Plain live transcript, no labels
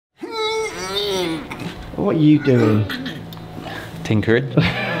What are you doing? Tinkering.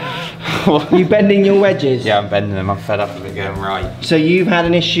 You bending your wedges? Yeah, I'm bending them. I'm fed up with it going right. So you've had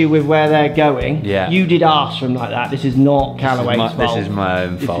an issue with where they're going. Yeah. You did ask for them like that. This is not Callaway's fault. This is my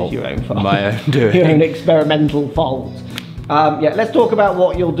own fault. This is your own fault. My own doing. Your own experimental fault. Yeah, let's talk about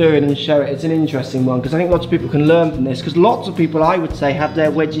what you're doing and show it. It's an interesting one because I think lots of people can learn from this, because lots of people, I would say, have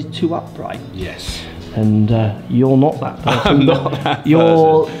their wedges too upright. Yes. And you're not that person. I'm not that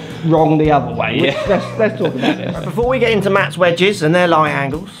You're wrong the other way. Yeah. Let's talk about this. Right, before we get into Matt's wedges and their lie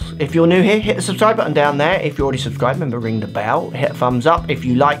angles, if you're new here, hit the subscribe button down there. If you're already subscribed, remember, ring the bell, hit a thumbs up if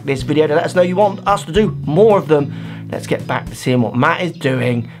you like this video to let us know you want us to do more of them. Let's get back to seeing what Matt is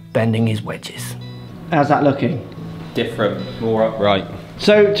doing, bending his wedges. How's that looking? Different, more upright.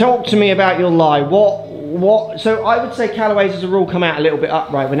 So talk to me about your lie. So I would say Callaways as a rule come out a little bit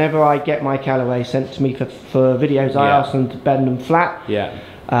upright. Whenever I get my Callaways sent to me for videos, I ask them to bend them flat. Yeah.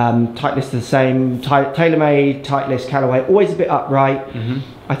 Titleist is the same. TaylorMade, Titleist, Callaway, always a bit upright.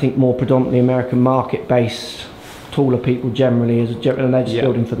 I think more predominantly American market based, taller people generally, and they're just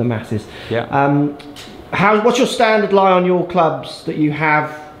building for the masses. Yeah. What's your standard lie on your clubs that you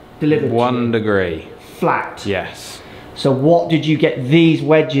have delivered? 1 degree. Flat. Yes. So what did you get these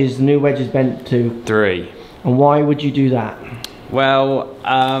wedges, the new wedges, bent to? 3. And why would you do that? Well,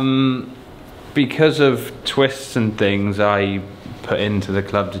 because of twists and things I put into the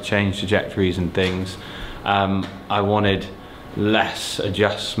club to change trajectories and things, I wanted less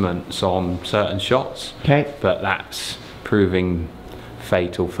adjustments on certain shots. Okay. But that's proving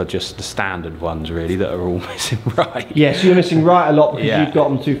fatal for just the standard ones, really, that are all missing right. Yeah, so you're missing right a lot because you've got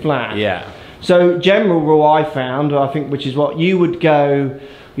them too flat. Yeah. So general rule I found, I think, which is what you would go,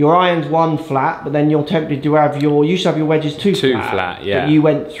 your iron's 1 flat, but then you're tempted to have you used to have your wedges 2 flat, yeah. But you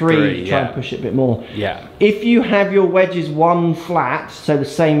went 3 to try and push it a bit more. Yeah. If you have your wedges 1 flat, so the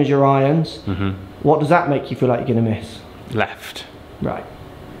same as your irons, what does that make you feel like you're going to miss? Left. Right.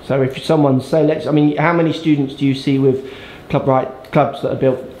 So if someone say, I mean, how many students do you see with clubs that are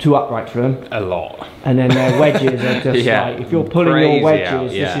built too upright for them? A lot. And then their wedges are just like, if you're pulling your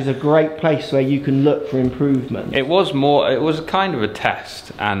wedges, this is a great place where you can look for improvement. It was kind of a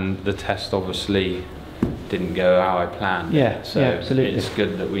test, and the test obviously didn't go how I planned. Yeah, so absolutely. It's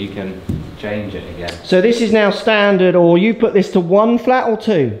good that we can change it again. So this is now standard, or you put this to 1 flat or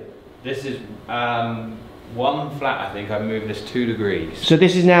 2? This is 1 flat, I think. I moved this 2 degrees. So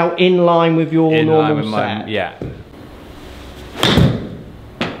this is now in line with your normal set? Yeah.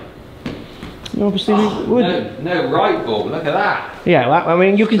 Obviously we would. No right ball, look at that. Yeah, well, I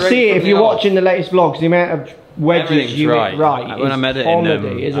mean, you can see it if you're watching the latest vlogs, the amount of wedges you hit right. When I'm editing them,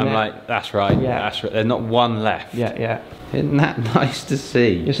 I'm like, that's right, that's right. There's not 1 left. Yeah, yeah. Isn't that nice to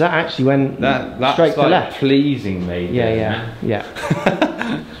see? Yes, that actually went straight to left. Pleasing me. Yeah, yeah.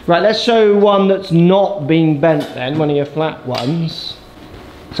 Right, let's show one that's not being bent then, one of your flat ones.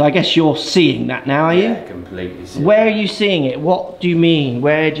 So I guess you're seeing that now, are you? Yeah, completely seeing. Where are you seeing it? What do you mean?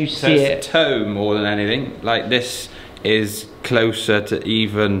 Where do you see it? It's toe more than anything. Like, this is closer to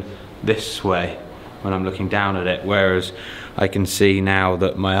even this way when I'm looking down at it, whereas I can see now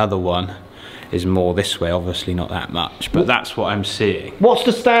that my other one is more this way, obviously not that much, but that's what I'm seeing. What's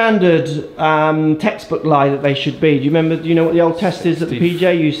the standard textbook lie that they should be? Do you remember, do you know what the old test is that the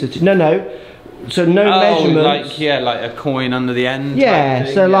PJ used to do? No. So no measurements. Like, like a coin under the end. Yeah,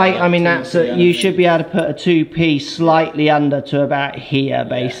 so like, I mean, that's you should be able to put a 2p slightly under to about here,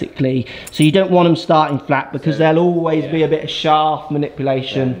 basically. So you don't want them starting flat, because there'll always be a bit of shaft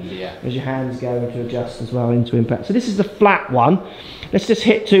manipulation as your hands go to adjust as well into impact. So this is the flat one. Let's just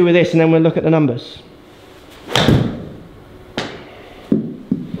hit 2 with this and then we'll look at the numbers.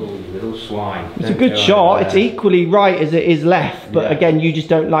 Swine. It's a good shot. It's equally right as it is left, but again, you just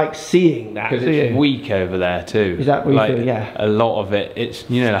don't like seeing that. Because it's weak over there too. Is that what you feel? Yeah. A lot of it, it's,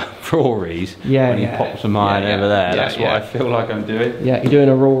 you know, like Rory's. Yeah. When he pops some iron over there, that's what I feel like I'm doing. Yeah, you're doing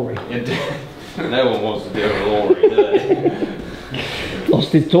a Rory. No one wants to do a Rory, do they?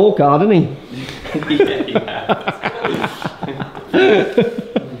 Lost his tour card, didn't he?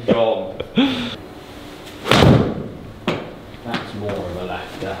 Gone.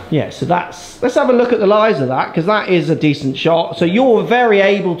 Yeah, so let's have a look at the lies of that, because that is a decent shot. So you're very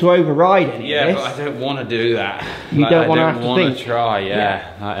able to override it. Yeah, but I don't want to do that. You don't want to have to think. I don't want to try,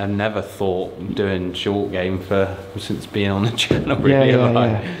 yeah. I never thought doing short game since being on the channel, really.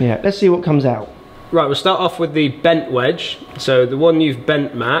 Yeah. Let's see what comes out. Right, we'll start off with the bent wedge. So the one you've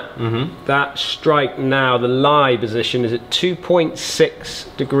bent, Matt, that strike now, the lie position is at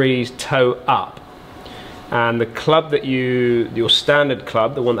 2.6 degrees toe up. And the club that your standard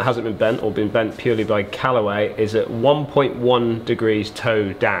club, the one that hasn't been bent or been bent purely by Callaway, is at 1.1 degrees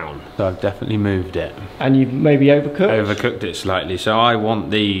toe down. So I've definitely moved it. And you've maybe overcooked? Overcooked it slightly. So I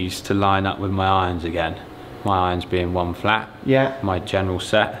want these to line up with my irons again. My irons being 1 flat. Yeah. My general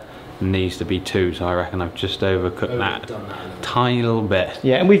set. And these to be 2, so I reckon I've just overcooked that a tiny little bit.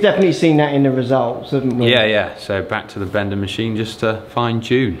 Yeah, and we've definitely seen that in the results, haven't we? Yeah. So back to the bender machine just to fine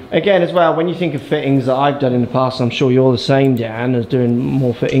tune. Again, as well, when you think of fittings that I've done in the past, I'm sure you're the same, Dan, as doing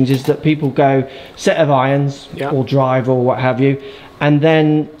more fittings, is that people go set of irons or drive or what have you, and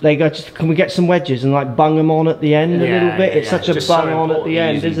then they go, can we get some wedges and like bung them on at the end a little bit? It's such a bung on at the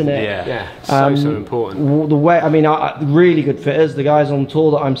end, isn't it? Yeah, so important. The way, I mean, really good fitters, the guys on tour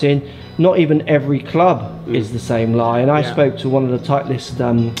that I'm seeing, not even every club is the same lie. And I spoke to one of the Titleist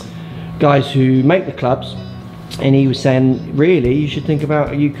guys who make the clubs, and he was saying, really, you should think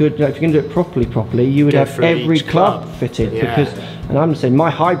about, you could, if you're going to do it properly, you would have every club fitted. Because, and I'm saying, my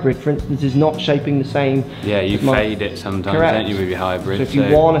hybrid, for instance, is not shaping the same. Yeah, you fade it sometimes, don't you, with your hybrid? So if you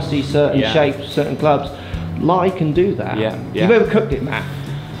want to see certain shapes, certain clubs, Lockey can do that. Yeah. You've overcooked it, Matt.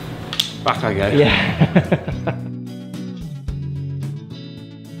 Back I go. Yeah.